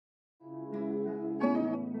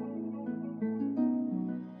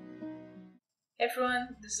Hey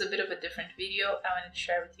everyone, this is a bit of a different video. I wanted to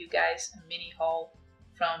share with you guys a mini haul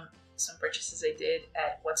from some purchases I did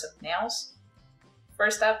at What's Up Nails.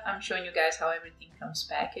 First up, I'm showing you guys how everything comes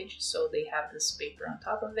packaged. So they have this paper on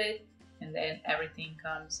top of it, and then everything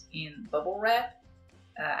comes in bubble wrap.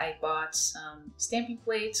 I bought some stamping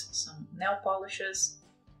plates, some nail polishes,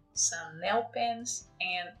 some nail pens,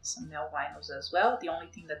 and some nail vinyls as well. The only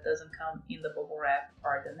thing that doesn't come in the bubble wrap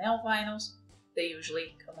are the nail vinyls. They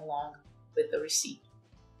usually come along with the receipt.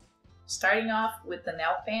 Starting off with the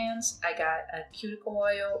nail pens, I got a cuticle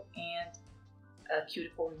oil and a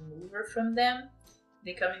cuticle remover from them.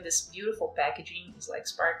 They come in this beautiful packaging. It's like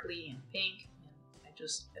sparkly and pink, and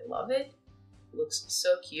I love it. It looks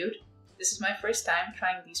so cute. This is my first time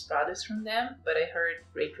trying these products from them, but I heard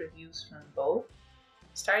great reviews from both.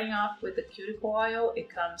 Starting off with the cuticle oil, it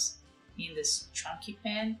comes in this chunky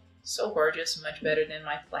pen. So gorgeous, much better than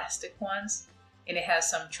my plastic ones. And it has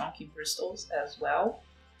some chunky bristles as well.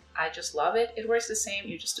 I just love it. It works the same,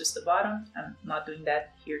 you just twist the bottom. I'm not doing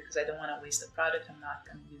that here because I don't want to waste the product. I'm not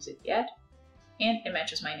going to use it yet. And it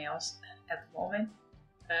matches my nails at the moment.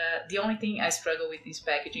 The only thing I struggle with these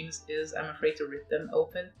packagings is I'm afraid to rip them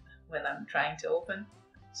open when I'm trying to open.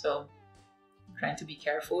 So I'm trying to be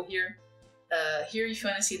careful here. Here, if you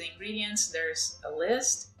want to see the ingredients, there's a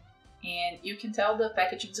list. And you can tell the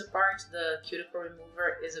packagings apart. The cuticle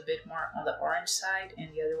remover is a bit more on the orange side and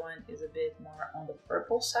the other one is a bit more on the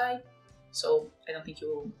purple side. So I don't think you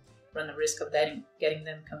will run the risk of getting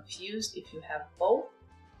them confused if you have both.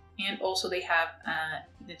 And also they have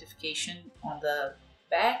identification on the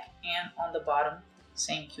back and on the bottom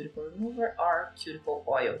saying cuticle remover or cuticle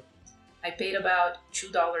oil. I paid about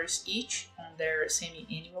 $2 each on their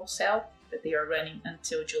semi-annual sale that they are running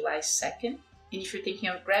until July 2nd. And if you're thinking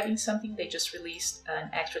of grabbing something, they just released an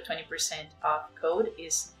extra 20% off code.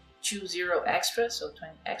 Is 20 extra, so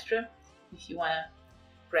 20 extra, if you want to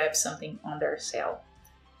grab something on their sale.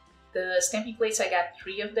 The stamping plates, I got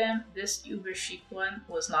 3 of them. This UberChic one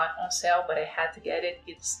was not on sale, but I had to get it.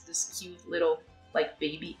 It's this cute little like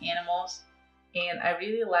baby animals. And I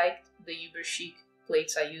really liked the UberChic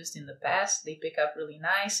plates I used in the past. They pick up really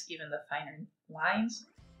nice, even the finer lines.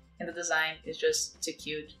 And the design is just too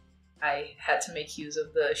cute. I had to make use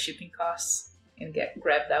of the shipping costs and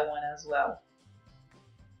grab that one as well.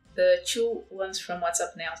 The 2 ones from What's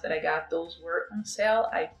Up Nails that I got, those were on sale.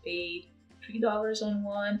 I paid $3 on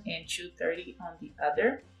one and $2.30 on the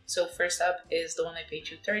other. So first up is the one I paid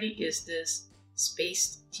 $2.30 is this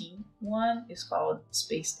Spaced Team one. It's called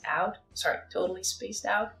Spaced Out. Sorry, Totally Spaced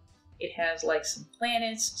Out. It has like some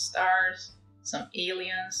planets, stars, some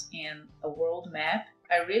aliens, and a world map.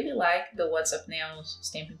 I really like the What's Up Nails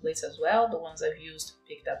stamping plates as well. The ones I've used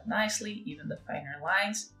picked up nicely, even the finer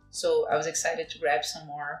lines. So I was excited to grab some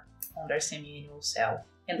more on their semi-annual sale.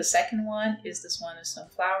 And the second one is this one with some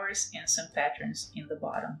flowers and some patterns in the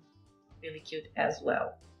bottom. Really cute as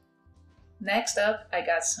well. Next up, I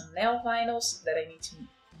got some nail vinyls that I need to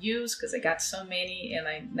use because I got so many and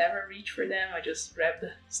I never reach for them. I just grab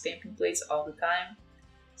the stamping plates all the time.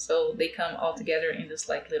 So they come all together in this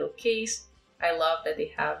like little case. I love that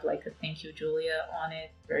they have like a thank you Julia on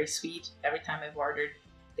it, very sweet. Every time I've ordered,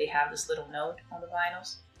 they have this little note on the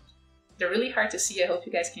vinyls. They're really hard to see, I hope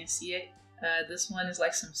you guys can see it. This one is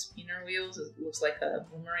like some spinner wheels, it looks like a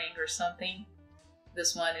boomerang or something.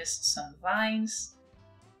 This one is some vines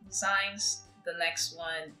designs. The next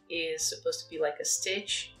one is supposed to be like a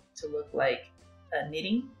stitch to look like a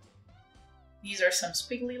knitting. These are some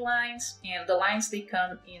squiggly lines, and the lines they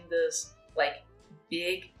come in this like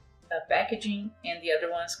big packaging, and the other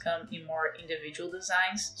ones come in more individual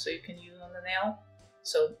designs so you can use on the nail.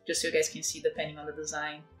 So just so you guys can see, depending on the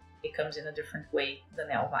design, it comes in a different way, the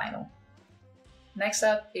nail vinyl. Next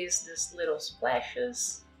up is this little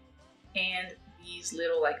splashes and these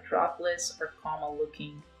little like droplets or comma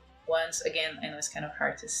looking ones. Again, I know it's kind of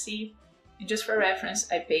hard to see. And just for reference,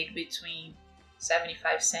 I paid between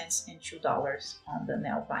 75 cents and $2 on the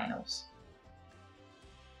nail vinyls.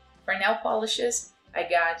 For nail polishes, I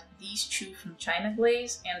got these 2 from China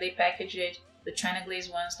Glaze, and they package it. The China Glaze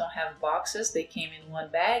ones don't have boxes, they came in one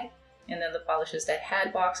bag, and then the polishes that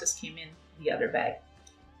had boxes came in the other bag.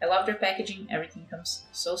 I love their packaging, everything comes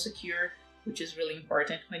so secure, which is really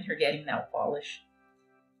important when you're getting nail polish.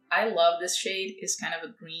 I love this shade, it's kind of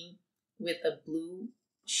a green with a blue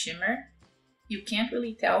shimmer. You can't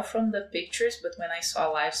really tell from the pictures, but when I saw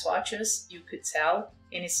live swatches, you could tell,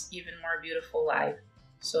 and it's even more beautiful live.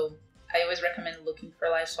 So I always recommend looking for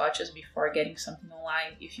live swatches before getting something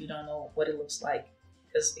online if you don't know what it looks like,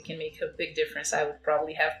 because it can make a big difference. I would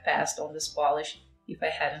probably have passed on this polish if I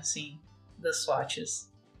hadn't seen the swatches.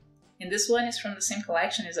 And this one is from the same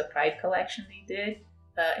collection as a Pride collection they did.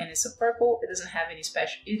 And it's a purple. It doesn't have any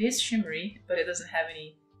special, it is shimmery, but it doesn't have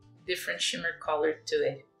any different shimmer color to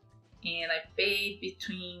it. And I paid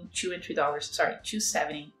between $2 and $3, sorry,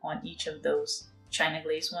 $2.70 on each of those China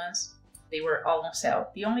Glaze ones. They were all on sale.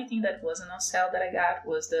 The only thing that wasn't on sale that I got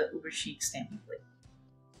was the UberChic stamping plate.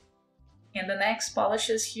 And the next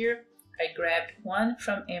polishes here, I grabbed one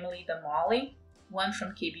from Emily the Molly, one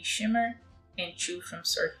from KBShimmer, and 2 from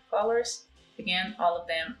Cirque Colors. Again, all of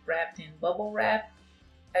them wrapped in bubble wrap.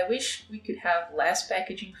 I wish we could have less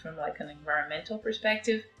packaging from like an environmental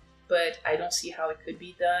perspective, but I don't see how it could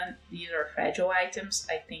be done. These are fragile items.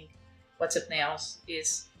 I think What's Up Nails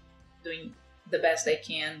is doing the best they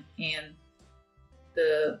can and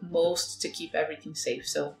the most to keep everything safe.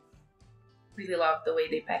 So really love the way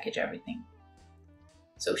they package everything.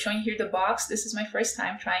 So showing here the box, this is my first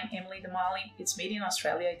time trying Emily the Molly. It's made in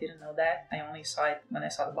Australia, I didn't know that. I only saw it when I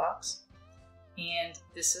saw the box. And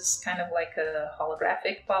this is kind of like a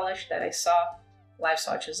holographic polish that I saw live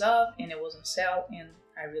swatches of, and it was on sale and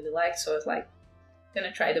I really liked, so I was like,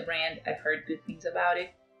 gonna try the brand. I've heard good things about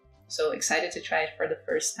it, so excited to try it for the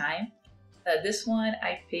first time. This one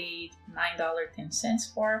I paid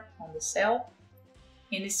 $9.10 for on the sale,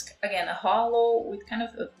 and it's again a hollow with kind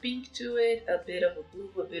of a pink to it, a bit of a blue,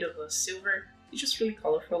 a bit of a silver. It's just really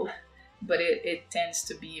colorful, but it tends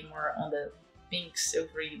to be more on the pink,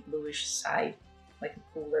 silvery, bluish side, like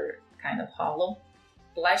a cooler kind of hollow.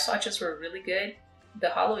 The live swatches were really good. The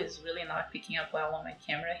hollow is really not picking up well on my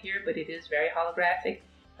camera here, but it is very holographic,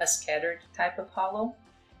 a scattered type of hollow,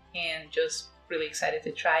 and just really excited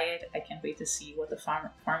to try it. I can't wait to see what the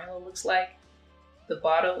formula looks like. The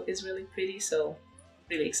bottle is really pretty, so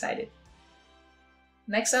really excited.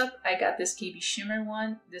 Next up, I got this KBShimmer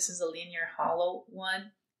one. This is a linear hollow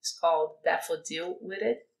one. It's called Daffodil with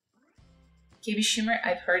it. KBShimmer,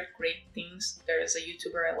 I've heard great things. There is a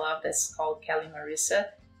YouTuber I love that's called Kelly Marissa,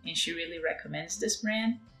 and she really recommends this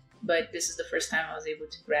brand, but this is the first time I was able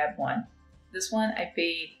to grab one. This one I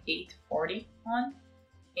paid $8.40 on,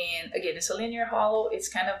 and again, it's a linear hollow. It's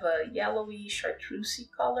kind of a yellowy, chartreusey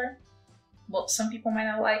color. Well, some people might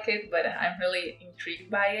not like it, but I'm really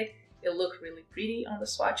intrigued by it. It looked really pretty on the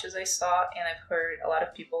swatches I saw, and I've heard a lot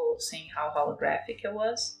of people saying how holographic it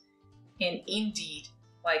was. And indeed,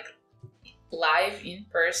 like live in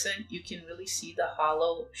person, you can really see the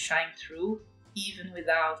hollow shine through, even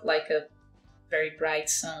without like a very bright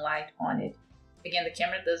sunlight on it. Again, the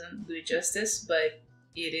camera doesn't do it justice, but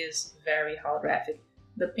it is very holographic.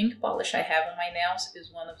 The pink polish I have on my nails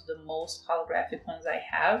is one of the most holographic ones I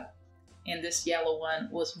have, and this yellow one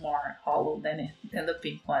was more hollow than the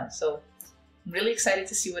pink one. So I'm really excited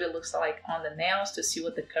to see what it looks like on the nails, to see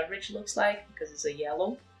what the coverage looks like because it's a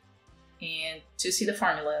yellow, and to see the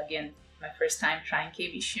formula. Again, my first time trying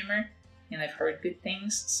KBShimmer, and I've heard good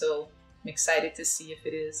things, so I'm excited to see if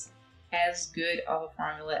it is as good of a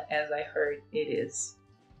formula as I heard it is.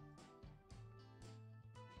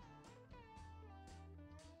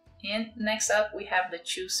 And next up, we have the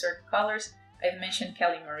 2 Cirque colors. I've mentioned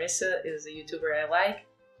Kelly Marissa is a YouTuber I like.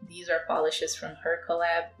 These are polishes from her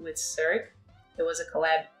collab with Cirque. It was a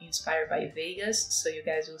collab inspired by Vegas, so you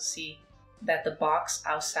guys will see that the box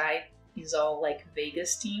outside is all like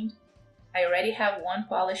Vegas themed. I already have one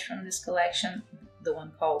polish from this collection, the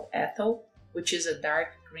one called Petal, which is a dark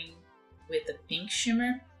green with a pink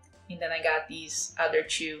shimmer. And then I got these other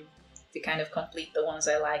 2 to kind of complete the ones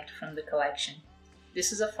I liked from the collection.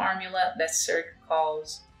 This is a formula that Cirque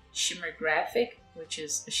calls Shimmer Graphic, which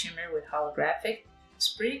is a shimmer with holographic. It's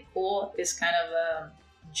pretty cool. It's kind of a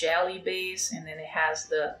jelly base, and then it has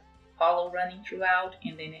the hollow running throughout,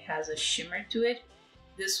 and then it has a shimmer to it.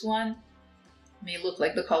 This one may look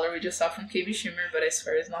like the color we just saw from KBShimmer, but I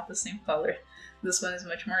swear it's not the same color. This one is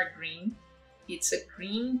much more green. It's a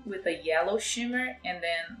green with a yellow shimmer and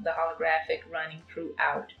then the holographic running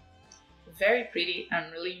throughout. Very pretty.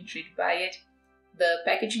 I'm really intrigued by it. The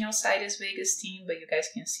packaging outside is Vegas themed, but you guys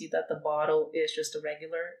can see that the bottle is just a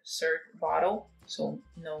regular Cirque bottle, so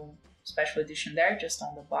no special edition there, just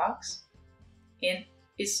on the box. And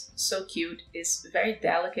it's so cute. It's very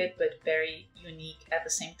delicate but very unique at the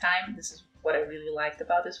same time. This is what I really liked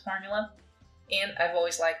about this formula, and I've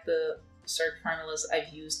always liked the Cirque formulas I've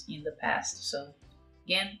used in the past, so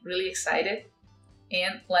again, really excited.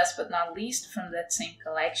 And last but not least, from that same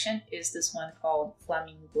collection is this one called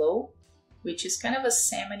Flaming Glow, which is kind of a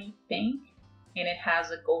salmony pink, and it has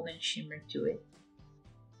a golden shimmer to it.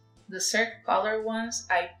 The Cirque color ones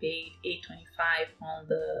I paid $8.25 on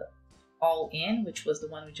the all-in, which was the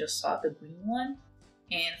one we just saw, the green one,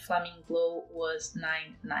 and Flaming Glow was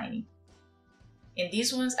 $9.90. And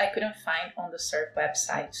these ones I couldn't find on the Cirque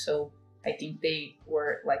website, so I think they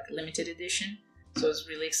were like limited edition. So I was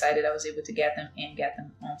really excited I was able to get them and get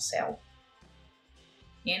them on sale.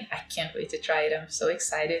 And I can't wait to try it. I'm so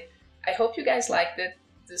excited. I hope you guys liked it.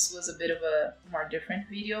 This was a bit of a more different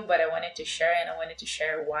video, but I wanted to share, and I wanted to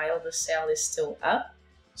share while the sale is still up.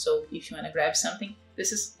 So if you want to grab something,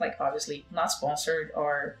 this is like obviously not sponsored,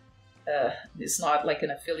 or it's not like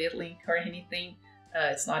an affiliate link or anything.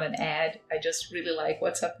 It's not an ad. I just really like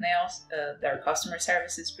What's Up Nails. Their customer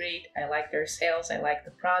service is great. I like their sales. I like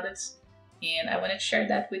the products. And I wanted to share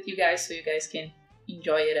that with you guys so you guys can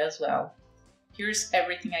enjoy it as well. Here's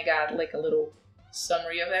everything I got, like a little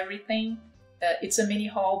summary of everything. It's a mini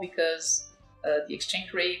haul because the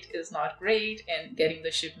exchange rate is not great and getting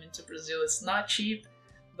the shipment to Brazil is not cheap.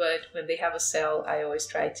 But when they have a sale, I always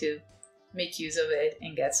try to make use of it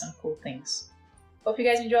and get some cool things. Hope you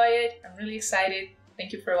guys enjoy it. I'm really excited.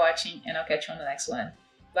 Thank you for watching, and I'll catch you on the next one.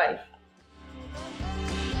 Bye!